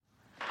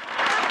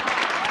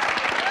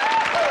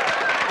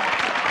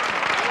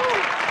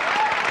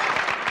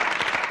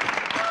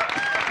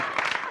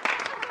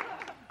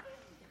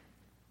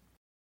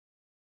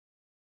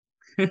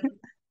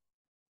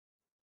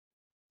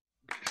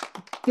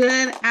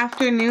Good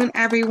afternoon,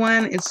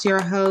 everyone. It's your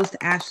host,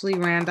 Ashley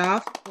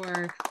Randolph,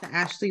 for the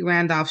Ashley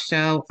Randolph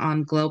Show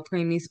on Glow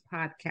Premi's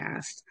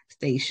podcast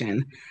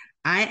station.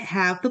 I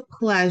have the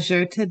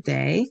pleasure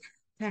today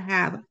to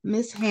have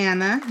Miss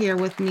Hannah here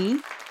with me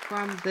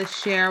from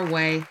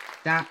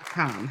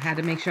theshareway.com. Had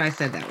to make sure I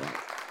said that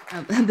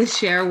right.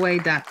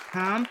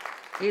 Theshareway.com.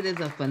 It is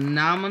a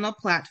phenomenal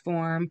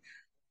platform.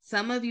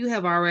 Some of you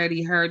have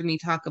already heard me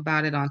talk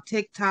about it on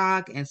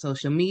TikTok and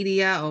social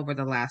media over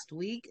the last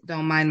week.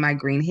 Don't mind my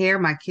green hair.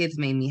 My kids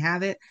made me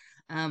have it.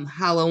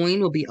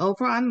 Halloween will be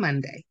over on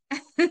Monday.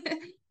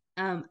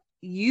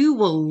 You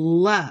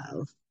will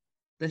love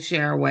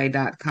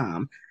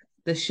theshareway.com.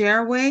 The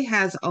Shareway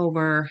has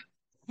over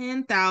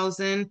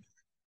 10,000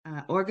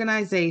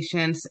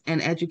 organizations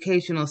and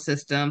educational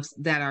systems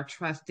that are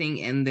trusting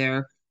in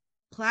their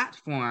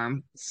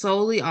platform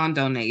solely on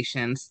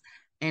donations.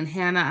 And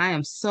Hannah, I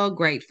am so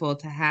grateful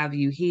to have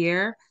you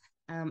here.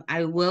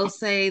 I will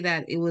say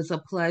that it was a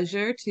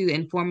pleasure to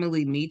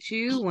informally meet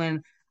you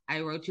when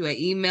I wrote you an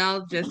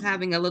email just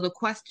having a little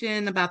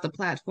question about the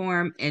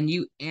platform, and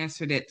you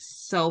answered it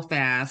so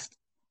fast.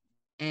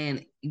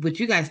 And what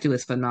you guys do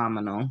is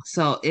phenomenal.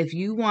 So if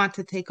you want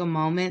to take a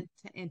moment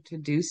to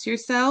introduce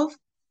yourself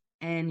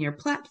and your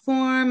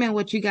platform and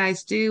what you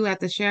guys do at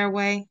the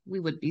Shareway, we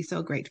would be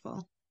so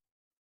grateful.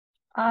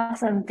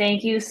 Awesome.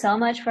 Thank you so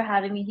much for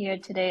having me here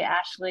today,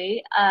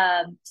 Ashley.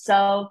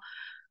 So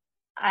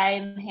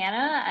I'm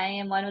Hannah. I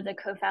am one of the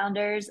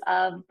co-founders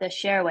of the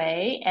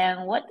Shareway.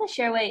 And what the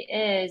Shareway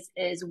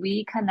is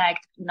we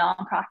connect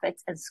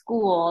nonprofits and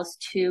schools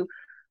to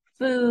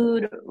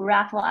food,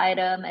 raffle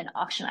item, and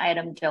auction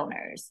item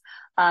donors.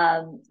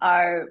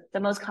 The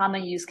most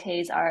common use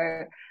case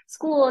are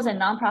schools and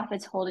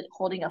nonprofits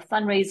holding a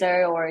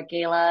fundraiser or a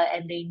gala,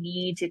 and they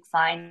need to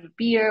find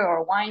beer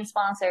or wine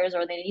sponsors,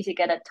 or they need to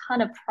get a ton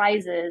of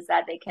prizes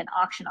that they can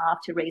auction off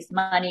to raise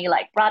money,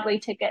 like Broadway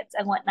tickets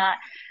and whatnot.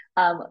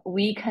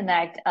 We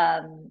connect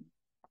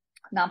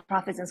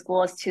nonprofits and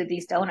schools to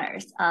these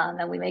donors,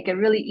 and we make it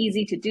really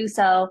easy to do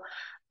so.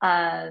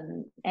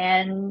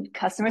 And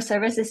customer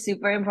service is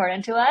super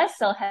important to us.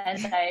 So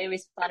hence I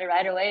responded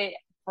right away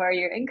for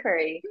your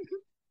inquiry.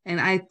 And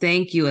I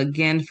thank you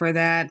again for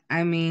that.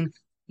 I mean,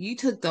 you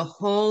took the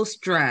whole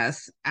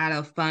stress out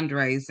of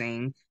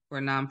fundraising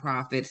for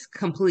nonprofits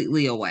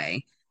completely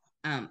away.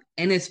 And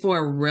it's for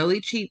a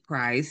really cheap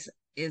price.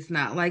 It's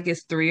not like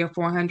it's $300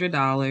 or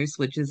 $400,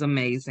 which is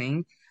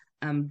amazing.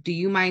 Do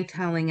you mind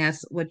telling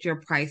us what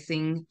your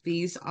pricing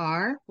fees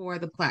are for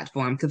the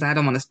platform? Because I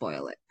don't want to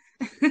spoil it.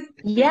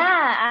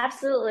 Yeah,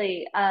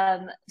 absolutely.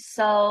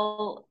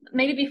 So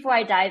maybe before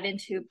I dive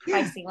into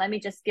Yeah, pricing, let me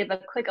just give a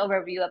quick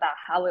overview about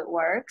how it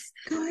works.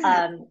 go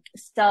ahead.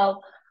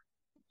 So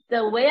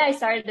the way I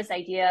started this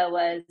idea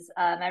was,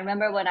 I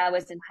remember when I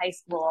was in high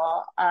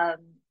school,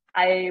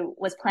 I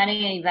was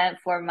planning an event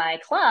for my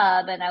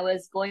club, and I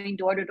was going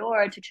door to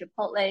door to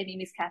Chipotle,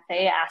 Mimi's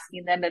Cafe,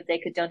 asking them if they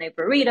could donate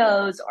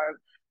burritos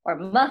or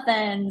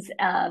muffins.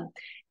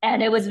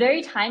 And it was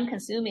very time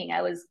consuming.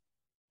 I was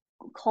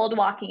cold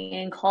walking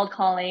in, cold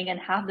calling, and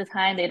half the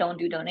time they don't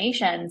do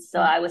donations. So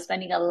I was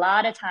spending a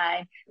lot of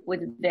time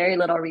with very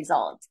little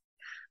results.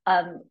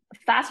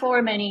 Fast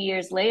forward many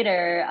years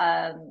later,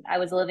 I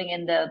was living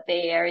in the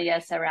Bay Area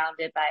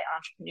surrounded by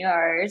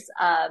entrepreneurs,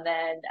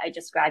 and I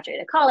just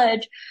graduated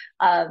college.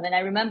 And I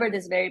remember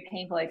this very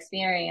painful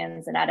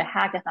experience. And at a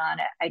hackathon,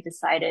 I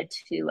decided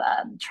to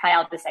try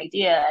out this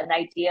idea. And the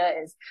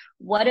idea is,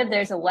 what if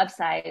there's a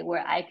website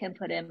where I can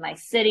put in my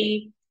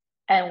city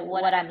and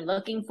what I'm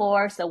looking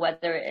for? So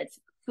whether it's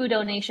food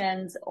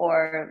donations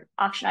or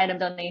auction item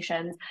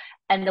donations,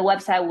 and the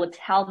website will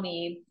tell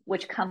me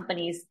which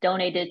companies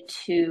donated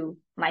to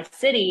my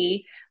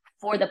city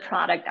for the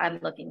product I'm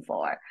looking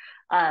for.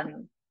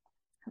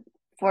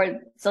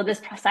 So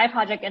this side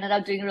project ended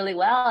up doing really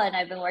well, and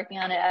I've been working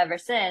on it ever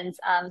since.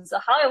 So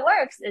how it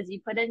works is you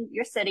put in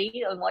your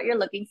city and what you're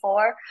looking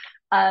for,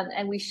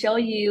 and we show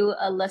you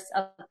a list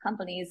of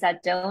companies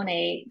that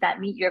donate that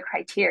meet your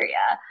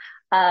criteria.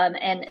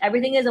 And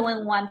everything is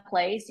in one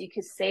place. You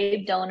could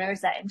save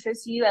donors that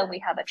interest you, and we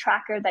have a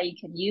tracker that you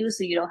can use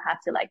so you don't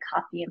have to like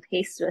copy and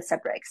paste to a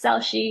separate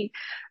Excel sheet.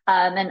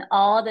 And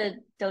all the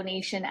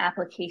donation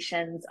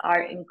applications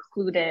are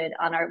included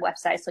on our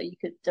website. So you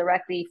could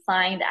directly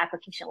find the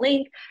application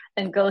link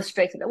and go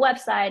straight to the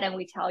website. And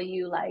we tell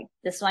you like,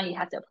 this one you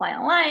have to apply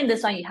online,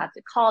 this one you have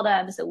to call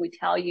them. So we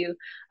tell you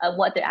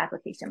what their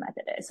application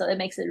method is. So it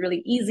makes it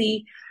really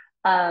easy.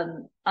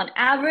 On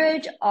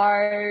average,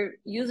 our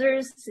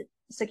users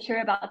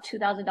secure about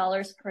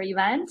 $2,000 per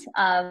event.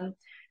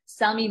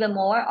 Some even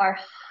more. Our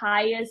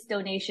highest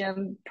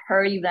donation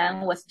per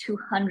event was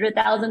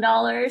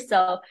 $200,000.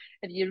 So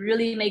if you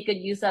really make good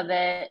use of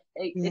it,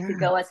 it could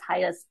go as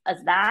high as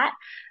that.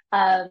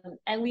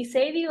 And we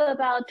save you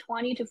about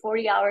 20 to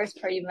 40 hours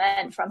per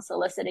event from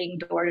soliciting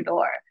door to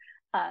door.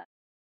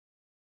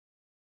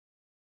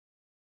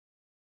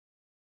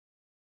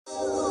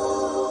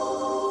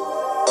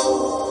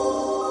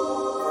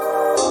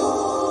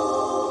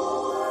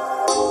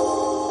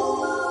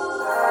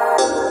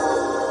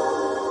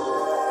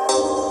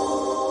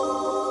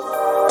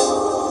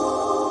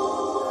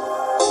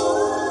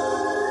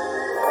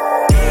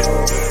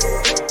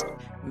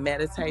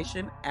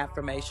 meditation,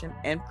 affirmation,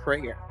 and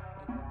prayer.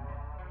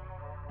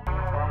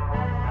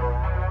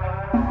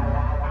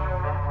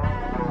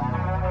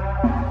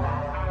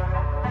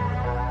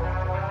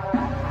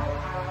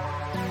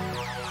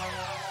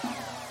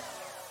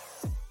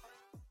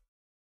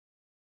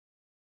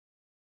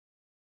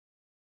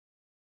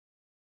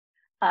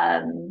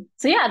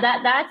 So yeah,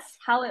 that's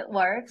how it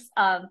works.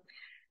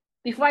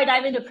 Before I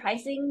dive into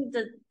pricing,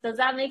 does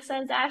that make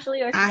sense,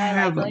 Ashley, or should I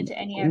have go into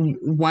any area?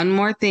 one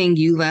more thing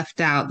you left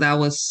out that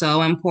was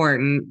so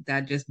important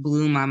that just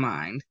blew my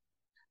mind.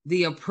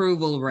 The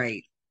approval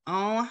rate.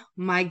 Oh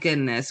my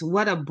goodness,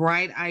 what a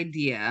bright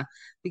idea.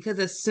 Because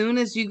as soon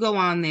as you go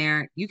on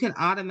there, you can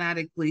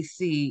automatically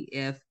see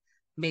if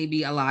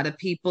maybe a lot of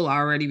people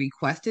already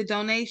requested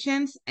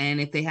donations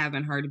and if they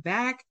haven't heard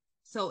back.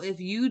 So if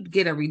you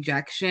get a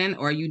rejection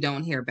or you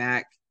don't hear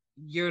back,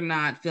 you're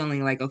not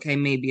feeling like, okay,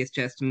 maybe it's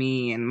just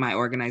me and my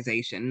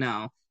organization.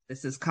 No,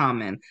 this is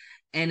common.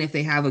 And if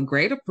they have a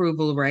great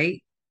approval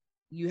rate,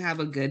 you have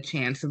a good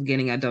chance of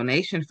getting a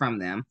donation from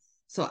them.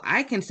 So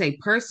I can say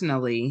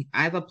personally,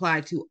 I've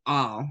applied to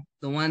all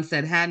the ones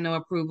that had no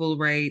approval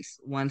rates,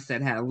 ones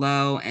that had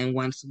low, and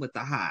ones with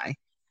the high.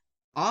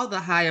 All the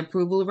high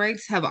approval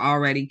rates have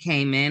already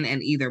came in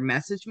and either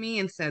messaged me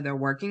and said they're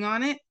working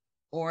on it,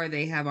 or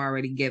they have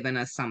already given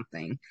us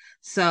something.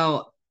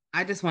 So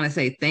I just want to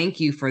say thank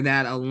you for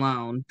that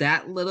alone.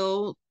 That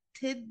little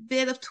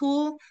tidbit of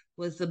tool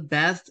was the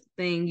best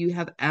thing you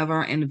have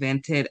ever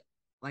invented.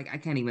 Like, I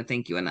can't even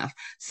thank you enough.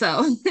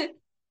 So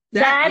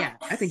yeah,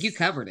 I think you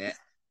covered it.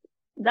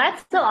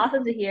 That's so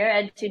awesome to hear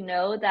and to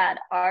know that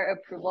our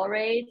approval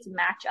rates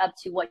match up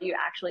to what you're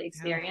actually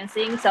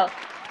experiencing. So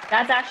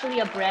that's actually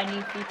a brand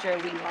new feature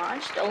we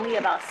launched only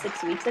about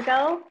 6 weeks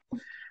ago.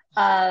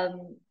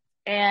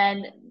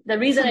 And the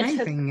reason it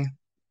took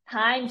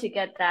time to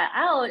get that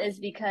out is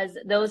because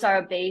those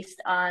are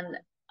based on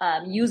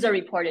user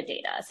reported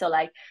data. So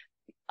like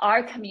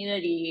our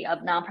community of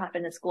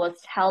nonprofit and schools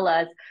tell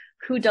us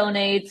who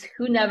donates,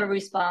 who never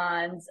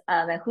responds,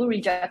 and who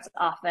rejects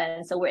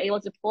often. So we're able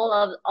to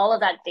pull all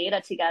of that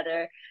data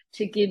together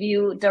to give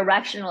you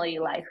directionally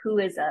like who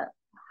is a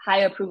high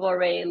approval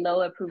rate,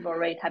 low approval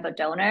rate type of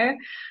donor.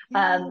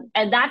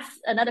 And that's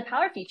another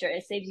power feature.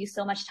 It saves you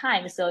so much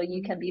time. So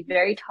you can be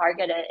very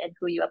targeted in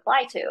who you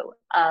apply to.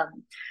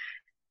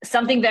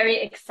 Something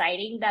very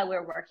exciting that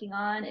we're working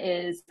on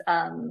is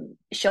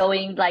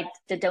showing like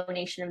the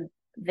donation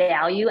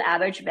value,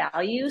 average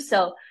value.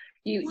 So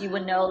you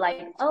would know like,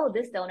 oh,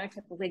 this donor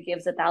typically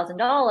gives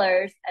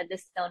 $1,000 and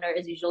this donor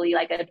is usually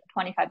like a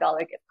 $25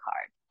 gift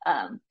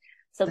card.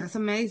 So that's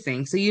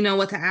amazing. So you know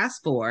what to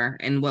ask for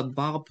and what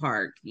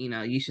ballpark,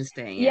 you should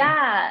stay in.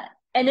 Yeah.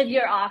 And if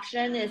your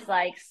auction is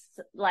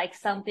like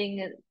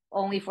something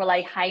only for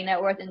like high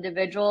net worth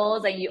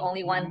individuals and you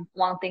only want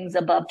things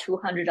above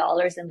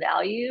 $200 in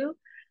value,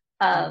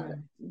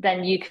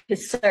 then you could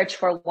search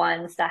for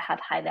ones that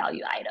have high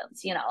value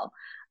items,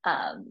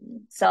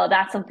 so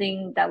that's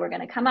something that we're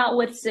going to come out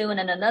with soon.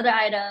 And another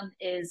item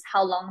is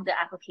how long the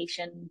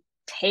application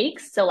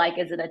takes. So like,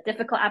 is it a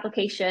difficult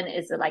application?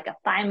 Is it like a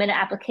 5-minute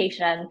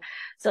application?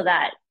 So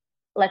that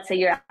let's say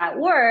you're at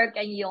work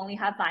and you only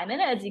have 5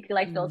 minutes, you could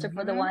like filter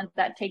for the one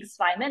that takes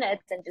 5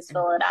 minutes and just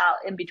fill it out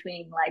in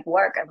between like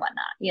work and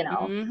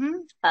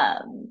whatnot,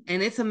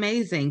 And it's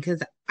amazing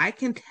because I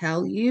can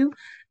tell you,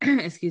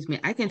 excuse me,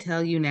 I can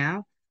tell you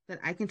now that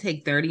I can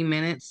take 30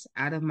 minutes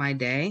out of my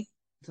day.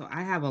 So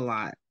I have a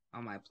lot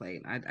on my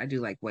plate. I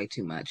do like way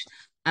too much.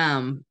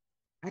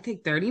 I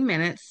take 30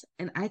 minutes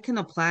and I can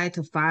apply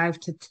to 5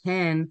 to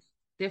 10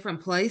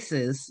 different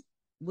places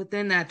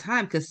within that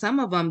time because some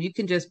of them you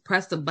can just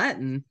press the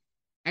button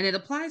and it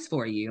applies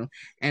for you.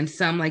 And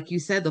some, like you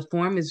said, the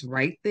form is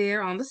right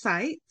there on the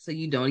site, so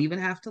you don't even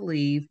have to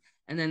leave.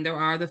 And then there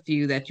are the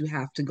few that you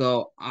have to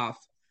go off.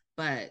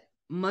 But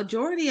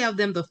majority of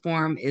them, the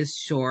form is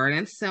short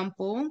and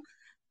simple.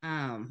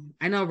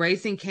 I know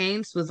Raising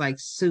Cane's was like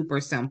super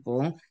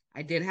simple.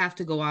 I did have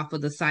to go off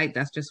of the site.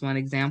 That's just one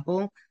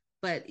example.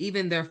 But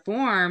even their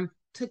form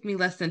took me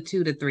less than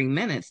 2 to 3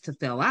 minutes to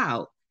fill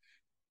out.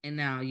 And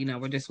now,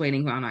 we're just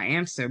waiting on our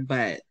answer.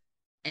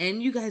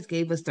 And you guys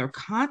gave us their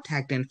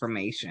contact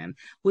information,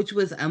 which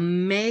was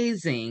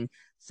amazing.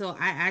 So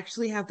I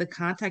actually have the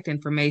contact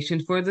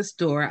information for the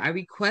store I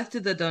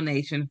requested the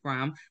donation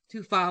from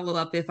to follow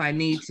up if I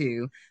need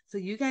to. So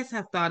you guys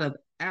have thought of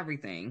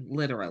everything,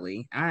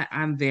 literally.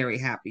 I'm very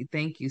happy.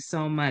 Thank you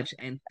so much.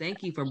 And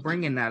thank you for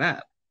bringing that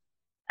up.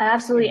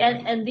 Absolutely.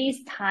 And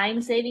these time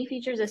saving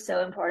features are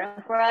so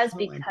important for us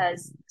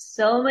because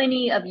so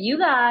many of you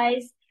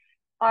guys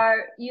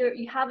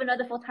you have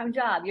another full-time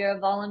job. You're a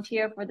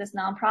volunteer for this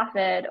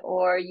nonprofit,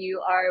 or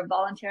you are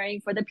volunteering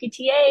for the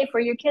PTA for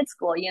your kids'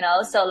 school,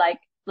 so like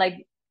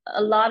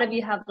a lot of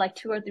you have like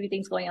 2 or 3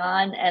 things going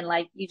on and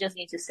like you just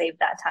need to save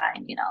that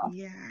time.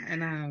 Yeah,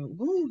 and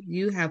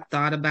you have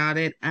thought about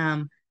it.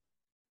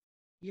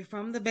 You're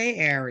from the Bay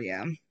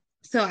Area,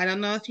 so I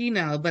don't know if you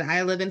know, but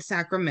I live in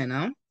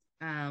Sacramento.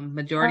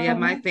 Majority of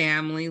my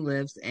family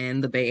lives in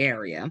the Bay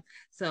Area,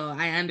 so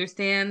I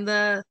understand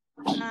the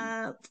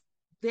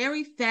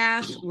very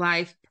fast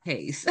life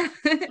pace,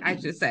 I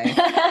should say.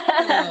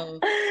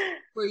 So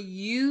for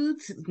you,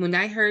 when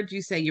I heard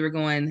you say you were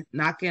going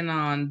knocking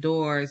on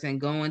doors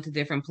and going to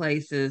different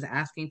places,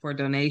 asking for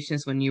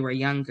donations when you were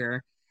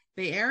younger,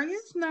 Bay Area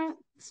is not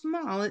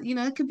small. You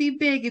know, it could be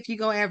big if you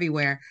go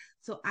everywhere.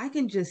 So I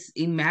can just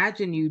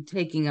imagine you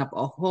taking up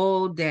a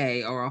whole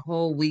day or a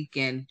whole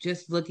weekend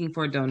just looking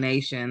for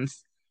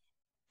donations.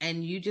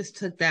 And you just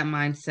took that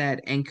mindset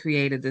and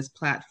created this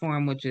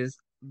platform, which is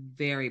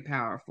very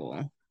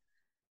powerful.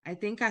 I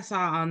think I saw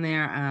on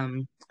there,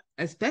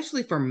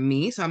 especially for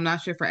me, so I'm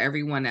not sure for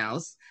everyone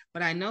else,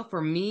 but I know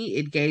for me,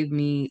 it gave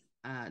me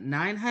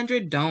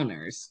 900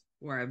 donors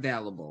were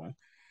available.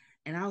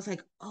 And I was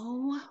like,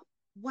 oh,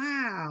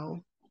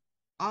 wow.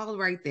 All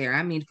right there.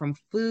 I mean, from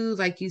food,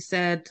 like you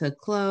said, to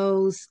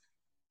clothes.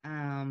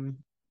 Um,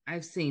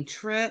 I've seen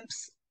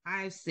trips.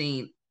 I've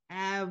seen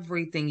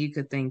everything you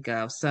could think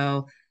of.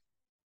 So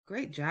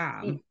great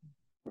job.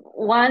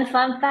 One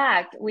fun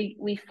fact,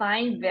 we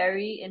find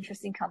very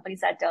interesting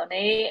companies that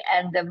donate,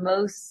 and the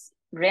most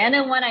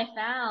random one I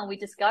found, we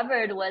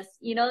discovered was,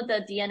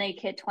 the DNA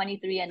kit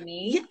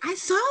 23andMe. Yeah, I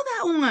saw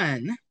that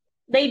one.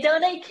 They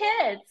donate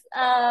kits,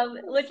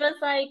 which was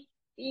like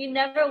you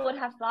never would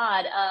have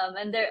thought.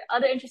 And there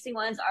other interesting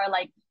ones are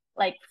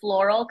like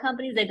floral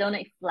companies. They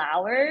donate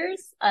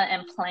flowers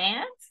and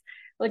plants,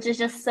 which is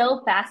just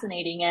so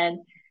fascinating. And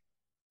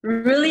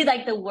really,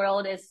 like, the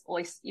world is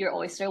your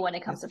oyster when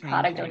it comes It's to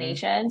product changing.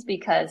 donations,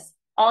 because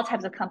all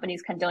types of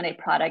companies can donate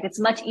product. It's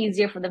much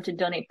easier for them to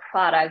donate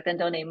product than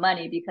donate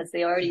money because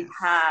they already Yes.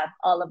 have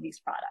all of these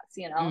products,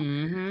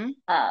 Mm-hmm.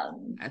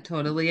 Um, I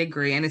totally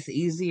agree. And it's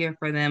easier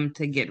for them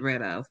to get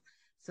rid of.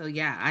 So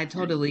yeah, I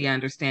totally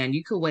understand.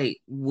 You could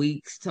wait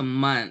weeks to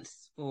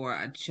months for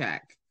a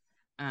check.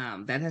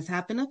 That has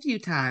happened a few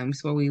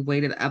times where we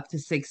waited up to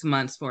 6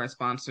 months for a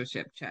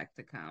sponsorship check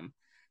to come.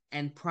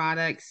 And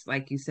products,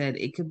 like you said,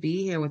 it could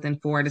be here within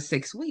 4 to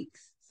 6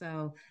 weeks.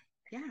 So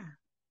yeah,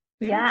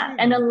 very yeah,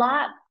 and a true.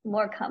 lot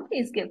more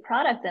companies give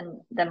product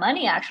than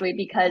money, actually,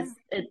 because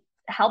Yeah, it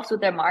helps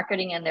with their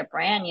marketing and their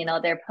brand.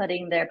 They're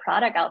putting their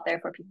product out there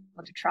for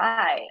people to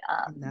try.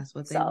 and that's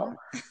what they So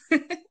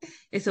want.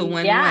 It's a yeah,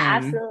 win-win.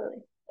 absolutely.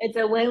 It's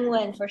a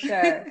win-win for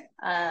sure.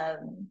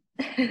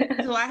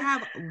 So I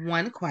have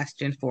one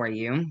question for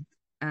you.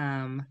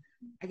 Um,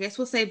 I guess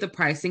we'll save the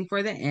pricing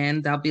for the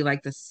end. That'll be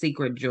like the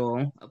secret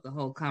jewel of the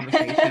whole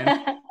conversation.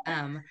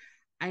 Um,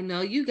 I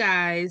know you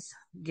guys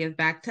give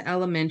back to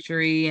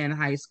elementary and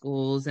high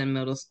schools and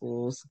middle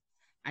schools.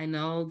 I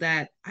know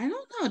that, I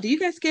don't know, do you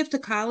guys give to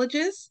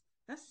colleges?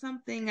 That's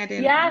something I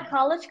Yeah, didn't.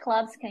 college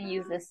clubs can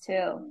use this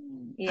too.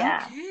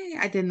 Yeah. Okay,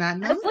 I did not I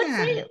know would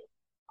that. say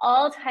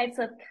all types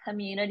of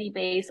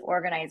community-based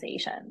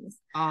organizations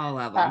All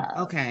of them.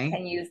 can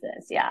Okay. use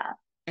this. Yeah.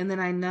 And then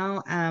I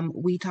know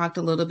we talked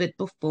a little bit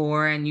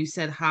before, and you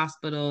said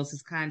hospitals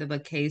is kind of a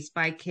case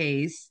by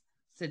case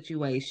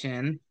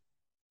situation.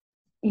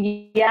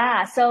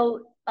 Yeah. So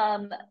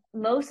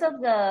most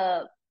of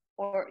the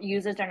or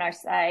users on our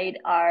site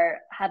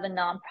have a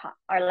non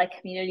are like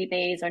community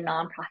based or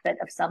nonprofit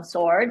of some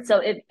sort.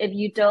 So if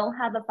you don't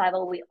have a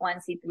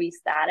 501c3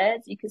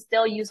 status, you can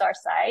still use our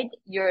site.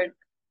 Your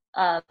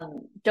um,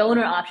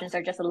 donor options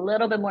are just a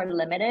little bit more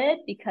limited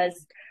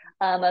because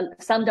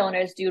some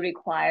donors do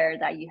require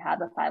that you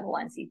have a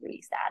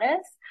 501c3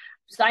 status.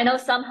 So I know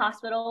some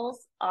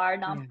hospitals are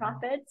Yeah,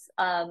 nonprofits,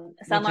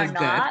 some which are is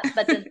good. not,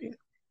 but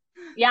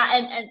yeah,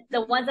 and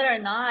the ones that are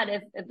not,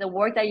 if the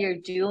work that you're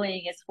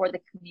doing is for the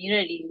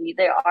community,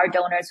 there are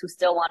donors who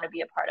still want to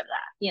be a part of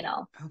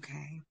that.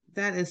 Okay.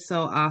 That is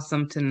so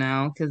awesome to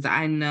know because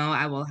I know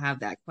I will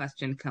have that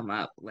question come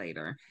up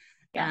later.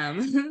 Yeah.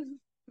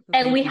 So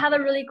And thank we you. have a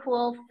really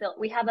cool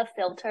we have a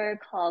filter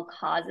called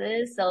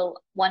causes. So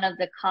one of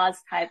the cause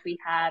type we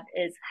have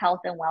is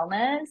health and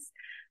wellness.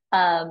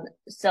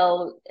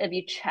 So if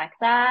you check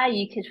that,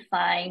 you could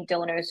find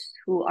donors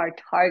who are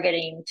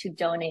targeting to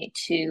donate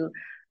to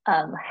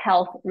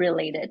health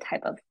related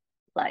type of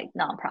like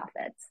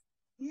nonprofits.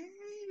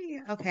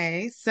 Yay.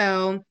 Okay.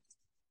 So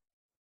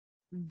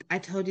I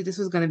told you this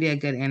was going to be a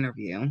good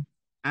interview.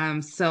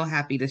 I'm so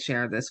happy to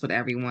share this with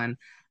everyone.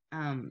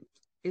 Um,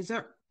 is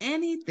there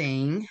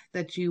anything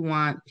that you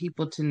want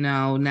people to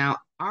know? Now,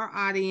 our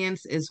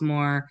audience is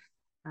more,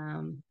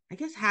 I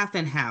guess, half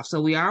and half.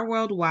 So we are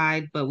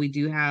worldwide, but we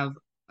do have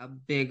a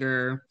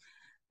bigger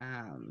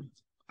um,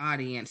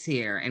 audience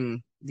here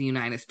in the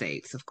United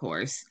States, of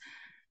course.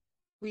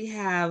 We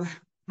have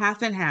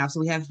half and half. So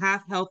we have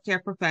half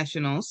healthcare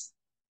professionals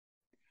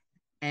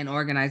and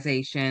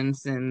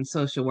organizations and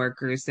social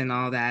workers and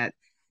all that.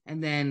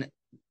 And then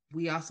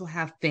we also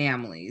have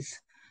families.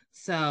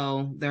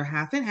 So they're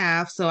half and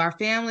half. So our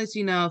families,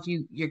 if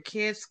your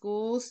kids'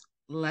 schools,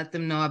 let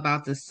them know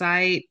about the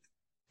site.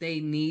 They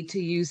need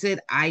to use it.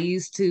 I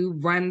used to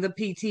run the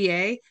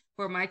PTA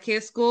for my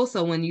kids' school.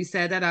 So when you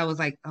said that, I was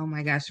like, oh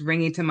my gosh,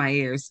 ringing to my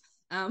ears.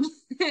 Um,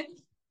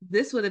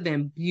 this would have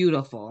been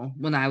beautiful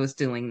when I was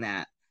doing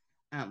that.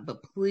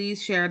 But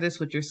please share this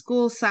with your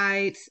school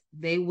sites.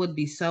 They would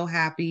be so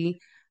happy.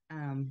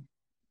 Um,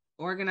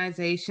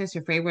 organizations,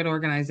 your favorite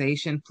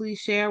organization, please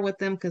share with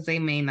them because they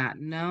may not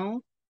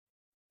know.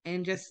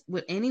 And just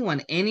with anyone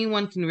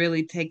can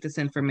really take this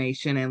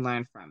information and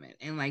learn from it.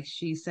 And like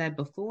she said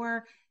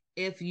before,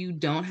 if you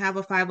don't have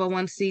a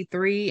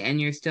 501c3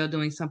 and you're still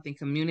doing something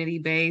community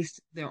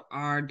based, there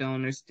are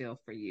donors still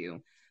for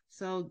you.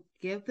 So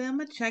give them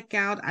a check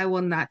out. I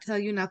will not tell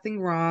you nothing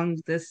wrong.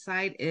 This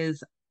site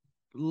is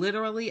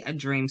literally a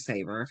dream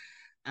saver.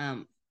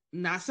 Um,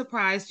 Not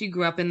surprised you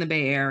grew up in the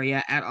Bay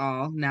Area at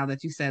all, now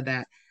that you said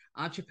that.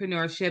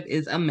 Entrepreneurship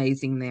is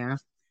amazing there.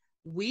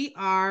 We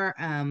are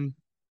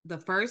the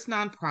first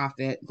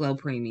nonprofit, Glow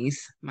Preemies,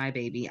 my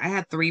baby. I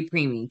had three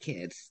preemie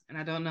kids, and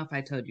I don't know if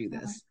I told you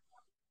this.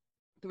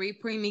 Three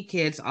preemie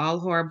kids, all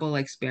horrible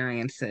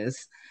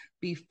experiences.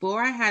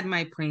 Before I had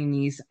my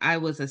preemies, I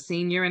was a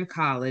senior in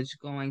college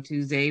going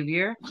to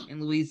Xavier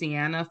in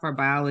Louisiana for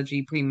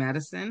biology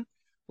pre-medicine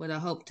with a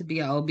hope to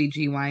be an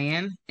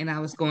OBGYN. And I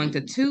was going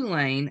to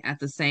Tulane at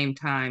the same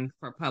time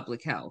for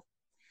public health.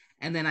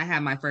 And then I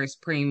had my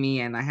first preemie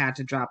and I had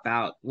to drop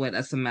out with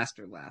a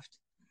semester left.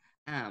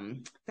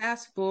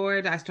 Fast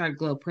forward, I started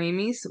Glow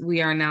Preemies.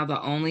 We are now the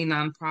only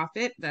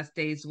nonprofit that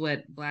stays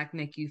with Black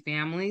NICU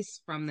families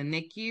from the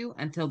NICU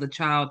until the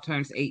child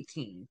turns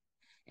 18.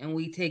 And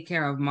we take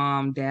care of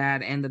mom,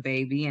 dad, and the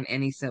baby and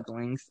any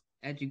siblings.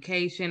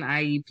 Education,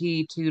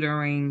 IEP,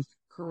 tutoring,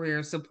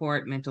 career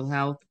support, mental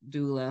health,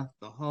 doula,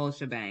 the whole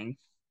shebang.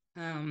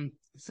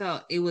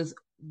 So it was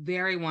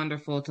very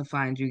wonderful to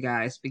find you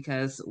guys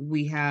because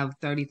we have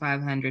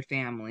 3,500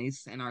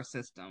 families in our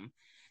system.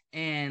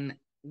 And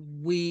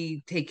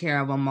we take care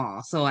of them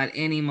all. So at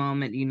any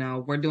moment,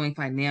 we're doing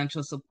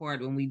financial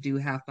support when we do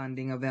have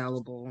funding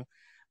available.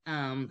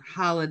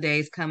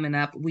 Holidays coming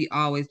up, we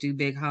always do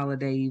big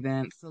holiday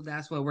events. So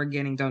that's what we're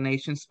getting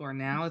donations for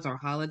now is our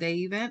holiday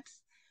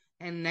events.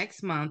 And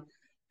next month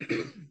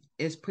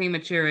is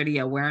Prematurity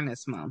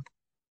Awareness Month.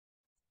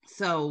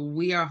 So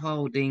we are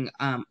holding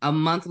a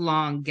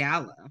month-long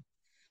gala.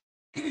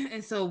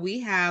 And so we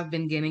have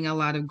been getting a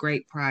lot of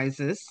great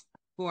prizes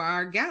for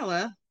our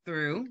gala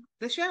through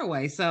the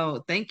Shareway.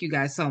 So thank you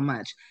guys so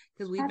much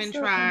because we've been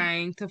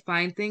trying to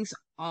find things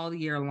all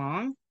year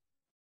long.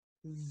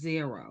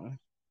 Zero.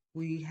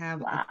 We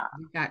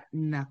got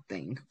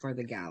nothing for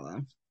the gala.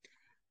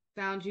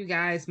 Found you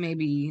guys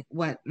maybe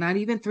not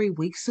even 3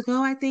 weeks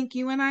ago. I think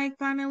you and I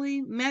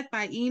finally met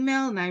by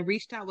email and I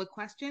reached out with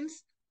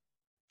questions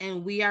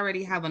and we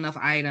already have enough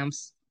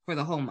items for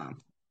the whole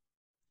month.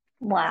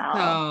 Wow.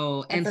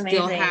 So, and That's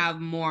still amazing. have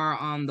more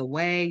on the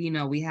way.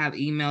 We have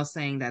emails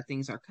saying that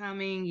things are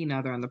coming,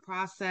 they're in the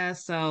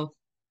process. So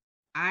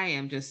I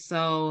am just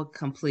so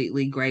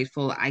completely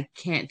grateful. I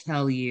can't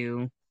tell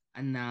you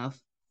enough,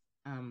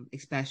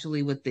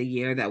 especially with the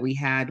year that we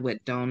had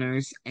with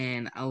donors.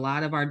 And a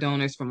lot of our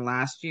donors from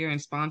last year and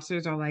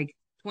sponsors are like,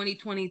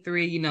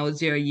 2023,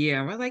 is your year.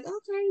 And we're like,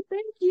 okay,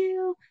 thank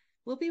you.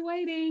 We'll be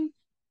waiting.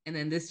 And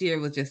then this year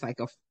was just like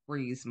a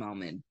freeze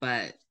moment.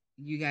 But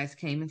you guys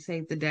came and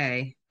saved the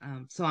day.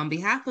 So on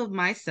behalf of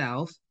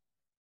myself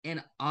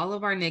and all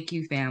of our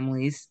NICU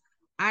families,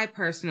 I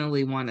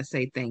personally want to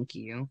say thank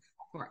you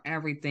for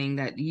everything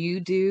that you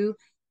do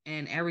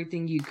and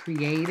everything you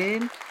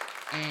created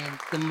and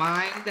the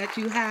mind that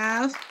you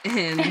have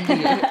and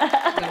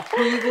the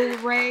approval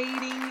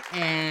rating.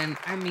 And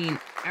I mean,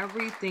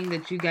 everything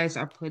that you guys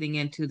are putting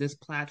into this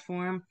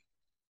platform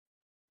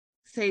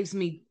saves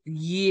me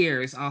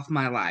years off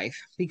my life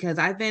because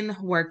I've been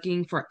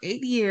working for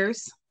 8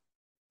 years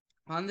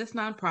on this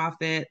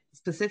nonprofit,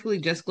 specifically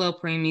just Glow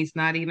Preemies,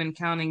 not even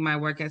counting my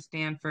work at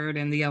Stanford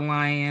and the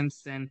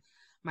Alliance and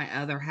my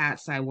other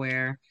hats I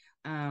wear.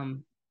 8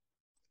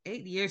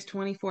 years,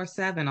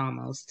 24/7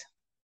 almost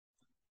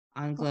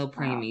on Glow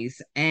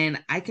Preemies.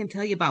 And I can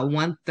tell you about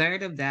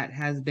 1/3 of that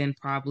has been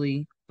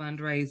probably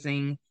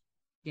fundraising,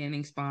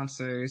 getting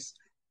sponsors,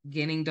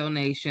 getting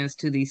donations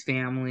to these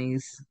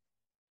families.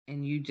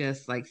 And you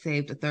just like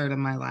saved 1/3 of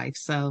my life.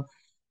 So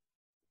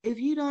if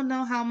you don't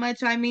know how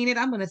much I mean it,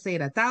 I'm going to say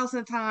it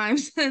 1,000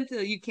 times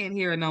until you can't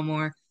hear it no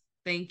more.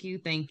 Thank you,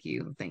 thank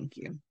you, thank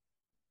you.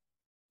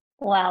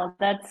 Wow,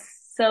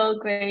 that's so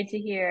great to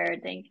hear.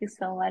 Thank you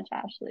so much,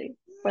 Ashley,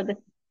 for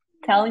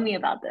telling me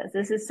about this.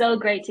 This is so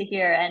great to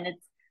hear, and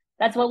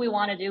that's what we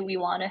want to do. We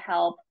want to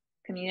help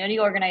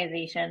community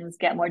organizations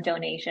get more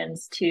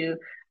donations to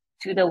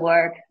the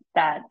work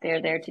that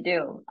they're there to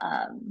do.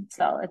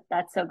 So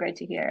that's so great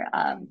to hear.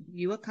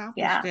 You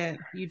accomplished it.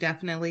 You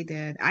definitely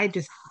did. I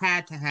just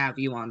had to have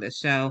you on the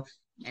show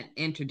and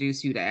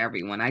introduce you to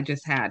everyone. I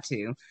just had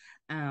to.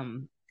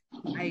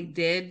 I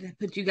did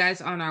put you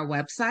guys on our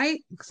website.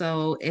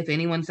 So if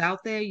anyone's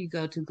out there, you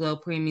go to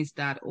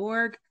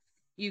glowpreemies.org.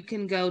 You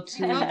can go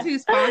to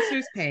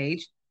sponsors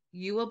page.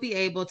 You will be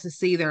able to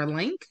see their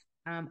link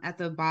at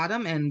the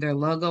bottom and their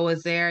logo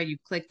is there. You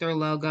click their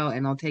logo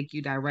and it'll take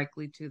you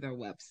directly to their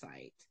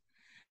website.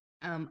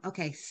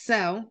 Okay,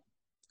 so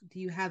do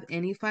you have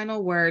any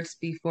final words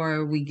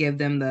before we give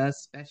them the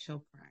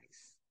special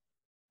prize?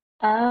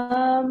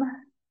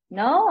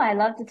 No, I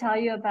love to tell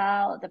you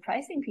about the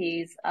pricing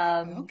piece.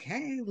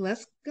 Okay,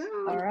 let's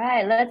All go.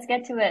 right, let's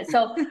get to it.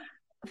 So,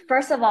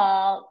 first of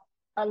all,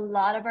 a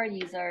lot of our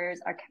users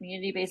are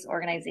community-based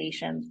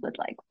organizations with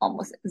like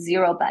almost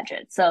zero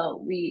budget.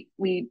 So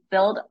we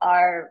build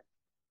our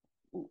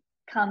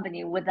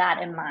company with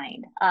that in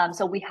mind.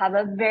 So we have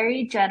a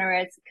very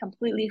generous,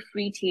 completely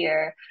free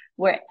tier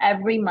where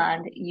every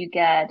month you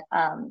get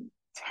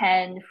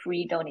 10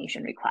 free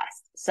donation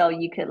requests. So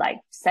you could like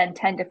send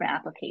 10 different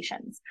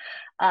applications.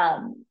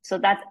 So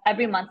that's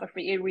every month for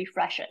free. It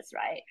refreshes,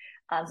 right?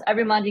 So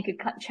every month you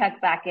could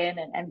check back in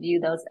and view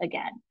those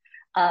again.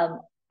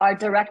 Our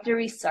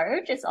directory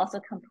search is also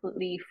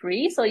completely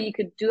free. So you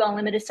could do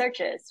unlimited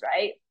searches,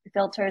 right?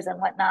 Filters and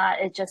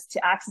whatnot. It's just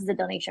to access the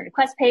donation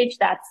request page.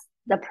 That's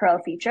the pro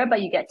feature,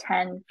 but you get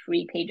 10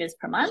 free pages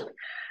per month.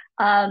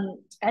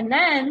 And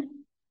then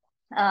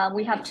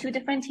we have two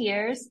different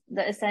tiers.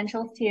 The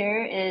essentials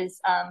tier is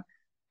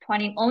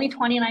only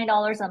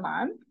 $29 a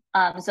month.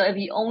 So if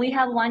you only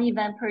have one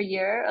event per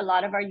year, a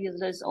lot of our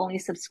users only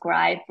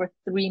subscribe for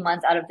 3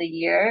 months out of the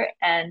year,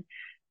 and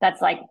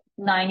that's like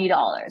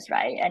 $90,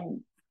 right? And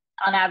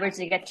on average,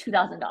 they get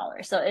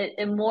 $2,000. So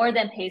it more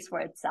than pays for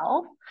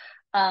itself.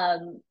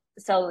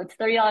 So it's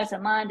 $30 a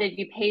month. If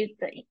you pay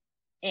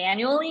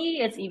annually,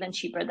 it's even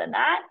cheaper than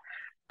that.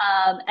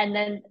 And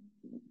then,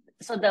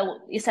 so the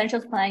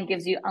Essentials plan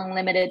gives you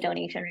unlimited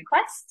donation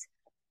requests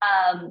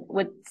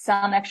with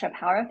some extra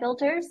power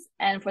filters.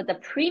 And for the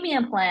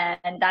premium plan,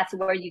 that's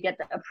where you get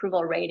the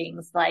approval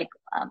ratings, like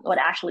what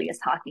Ashley is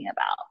talking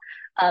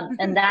about.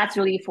 And that's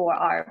really for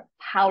our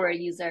power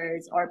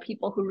users or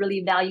people who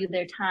really value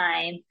their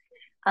time.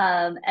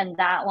 And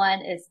that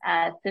one is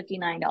at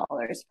 $59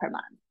 per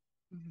month.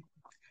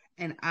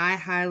 And I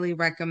highly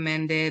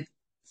recommend it,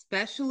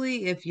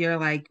 especially if you're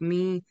like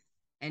me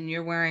and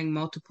you're wearing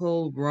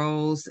multiple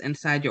roles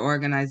inside your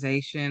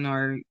organization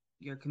or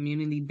your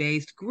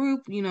community-based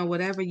group,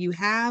 whatever you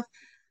have,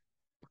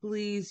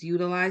 please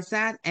utilize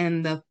that.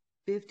 And the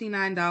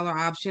 $59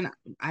 option,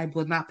 I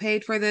was not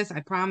paid for this, I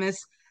promise,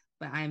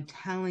 but I'm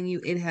telling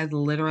you, it has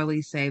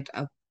literally saved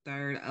a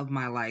third of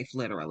my life,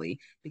 literally,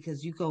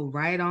 because you go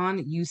right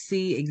on, you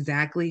see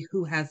exactly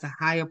who has the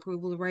high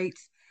approval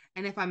rates.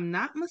 And if I'm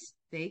not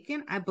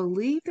mistaken, I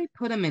believe they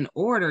put them in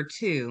order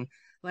too,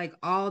 like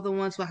all the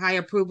ones with high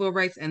approval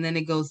rates, and then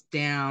it goes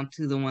down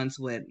to the ones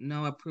with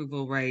no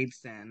approval rates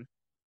and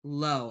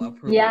low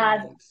approval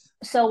Yeah. rates.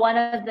 So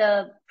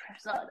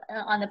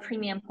on the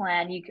premium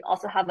plan, you can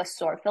also have a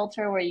sort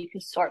filter where you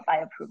can sort by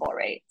approval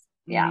rates.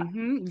 Yeah.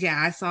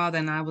 Yeah, I saw that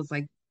and I was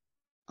like,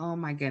 oh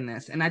my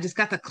goodness. And I just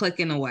got the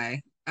clicking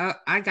away.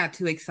 I got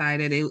too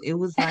excited. It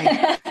was like,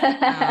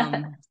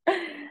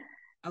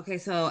 okay,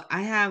 so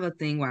I have a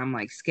thing where I'm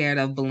like scared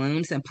of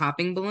balloons and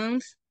popping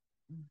balloons,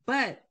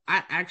 but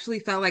I actually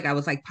felt like I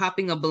was like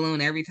popping a balloon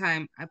every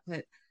time I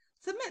put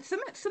submit,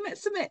 submit, submit,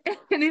 submit.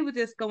 And it was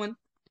just going,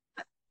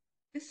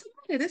 it's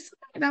submitted, it's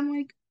submitted. I'm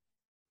like,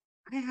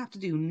 I have to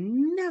do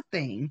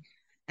nothing.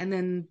 And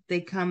then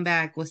they come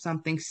back with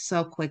something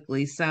so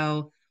quickly.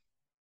 So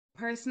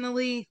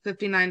personally,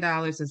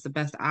 $59 is the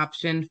best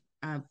option,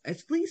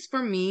 at least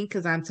for me,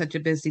 because I'm such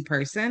a busy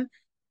person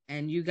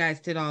and you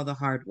guys did all the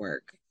hard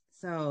work.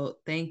 So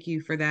thank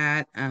you for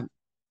that.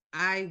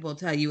 I will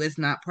tell you it's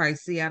not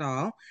pricey at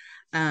all.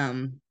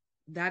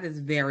 That is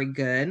very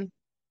good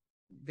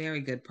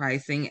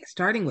pricing,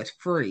 starting with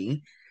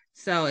free.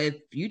 So if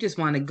you just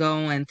want to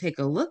go and take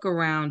a look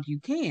around,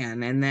 you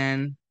can, and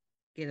then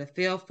get a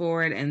feel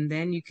for it, and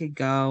then you could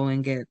go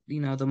and get,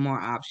 the more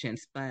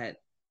options. But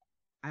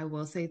I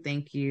will say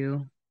thank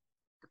you.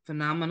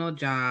 Phenomenal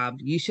job.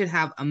 You should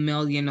have a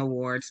million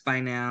awards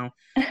by now.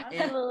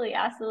 Absolutely,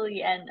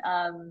 absolutely. And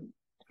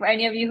for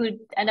any of you who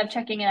end up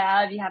checking it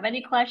out, if you have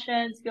any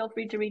questions, feel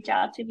free to reach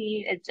out to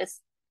me. It's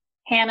just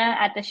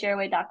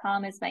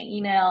hannah@theshareway.com is my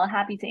email.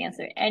 Happy to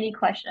answer any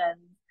questions.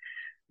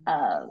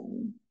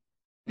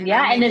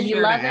 Yeah, and if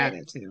you love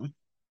it,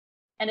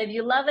 and if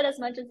you love it as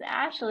much as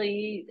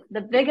Ashley,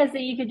 the biggest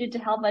thing you can do to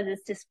help us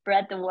is to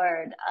spread the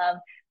word.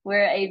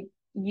 We're a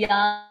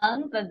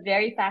young but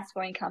very fast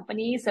growing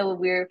company, so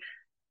we're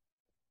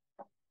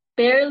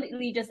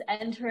barely just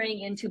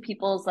entering into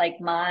people's like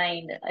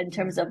mind in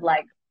terms of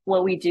like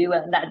what we do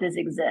and that this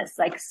exists.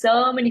 Like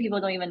so many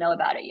people don't even know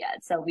about it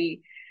yet. So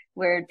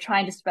we're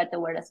trying to spread the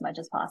word as much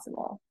as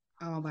possible.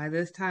 Oh, by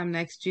this time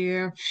next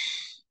year,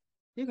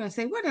 you're gonna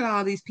say, where did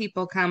all these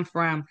people come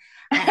from?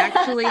 I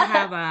actually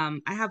have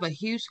I have a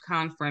huge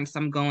conference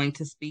I'm going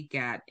to speak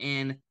at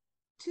in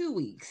 2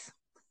 weeks.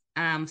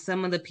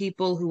 Some of the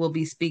people who will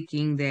be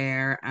speaking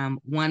there,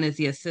 one is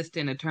the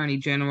Assistant Attorney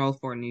General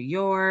for New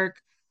York,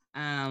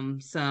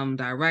 some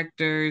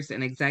directors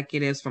and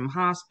executives from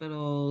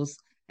hospitals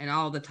and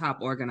all the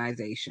top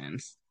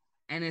organizations.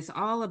 And it's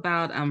all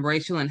about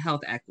racial and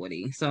health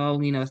equity. So,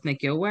 it's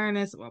NICU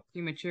Awareness or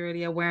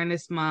Prematurity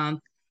Awareness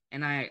Month.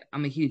 And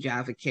I'm a huge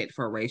advocate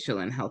for racial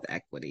and health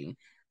equity.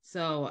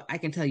 So I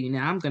can tell you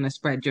now, I'm going to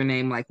spread your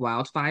name like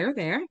wildfire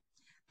there.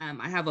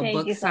 I have a Thank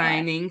book you so much.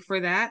 signing for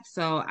that,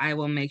 so I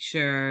will make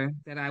sure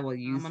that I will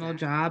use phenomenal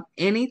job.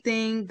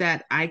 Anything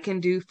that I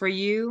can do for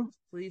you,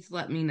 please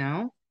let me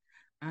know.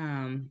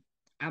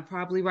 I'll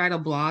probably write a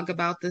blog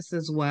about this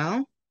as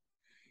well.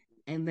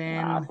 And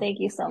Wow, then, thank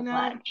you so you know,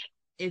 much.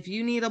 if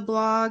you need a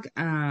blog,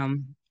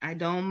 I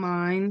don't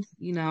mind,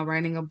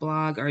 writing a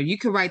blog, or you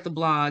could write the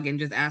blog and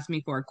just ask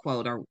me for a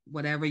quote or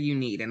whatever you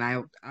need, and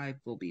I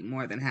will be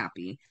more than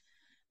happy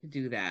to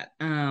do that.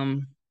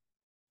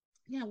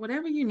 Yeah,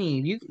 whatever you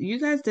need. You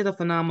guys did a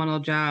phenomenal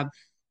job.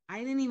 I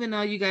didn't even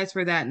know you guys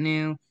were that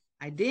new.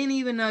 I didn't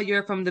even know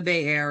you're from the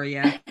Bay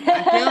Area.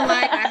 I feel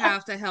like I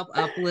have to help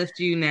uplift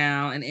you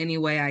now in any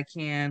way I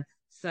can.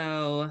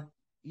 So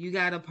you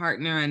got a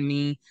partner in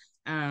me.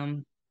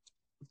 Um,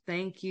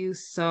 Thank you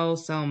so,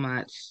 so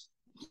much.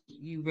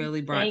 You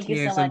really brought Thank you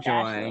so tears of much, joy.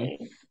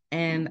 Ashley.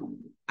 And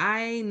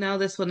I know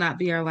this will not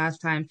be our last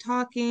time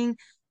talking.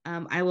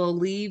 I will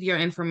leave your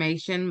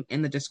information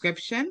in the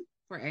description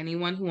for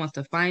anyone who wants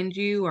to find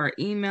you or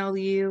email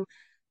you.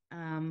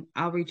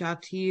 I'll reach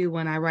out to you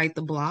when I write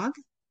the blog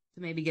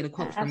to maybe get a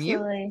quote from you.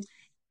 Absolutely.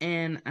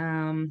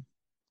 And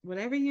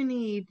whatever you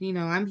need,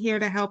 I'm here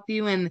to help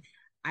you. And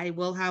I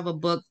will have a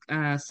book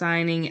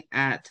signing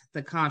at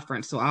the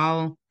conference. So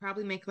I'll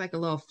probably make like a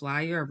little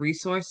flyer of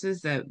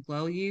resources that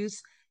we'll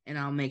use, and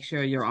I'll make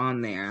sure you're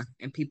on there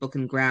and people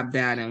can grab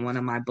that in one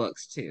of my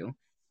books too.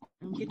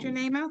 And get your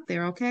name out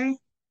there, okay?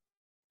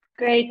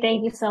 Great.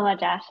 Thank you so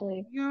much,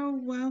 Ashley. You're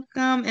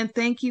welcome. And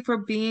thank you for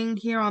being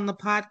here on the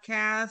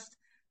podcast.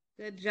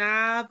 Good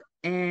job.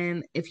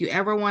 And if you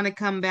ever want to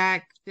come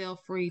back, feel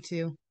free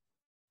to.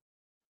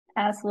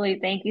 Absolutely.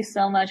 Thank you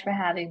so much for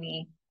having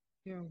me.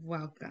 You're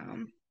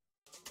welcome.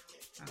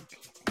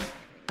 Okay.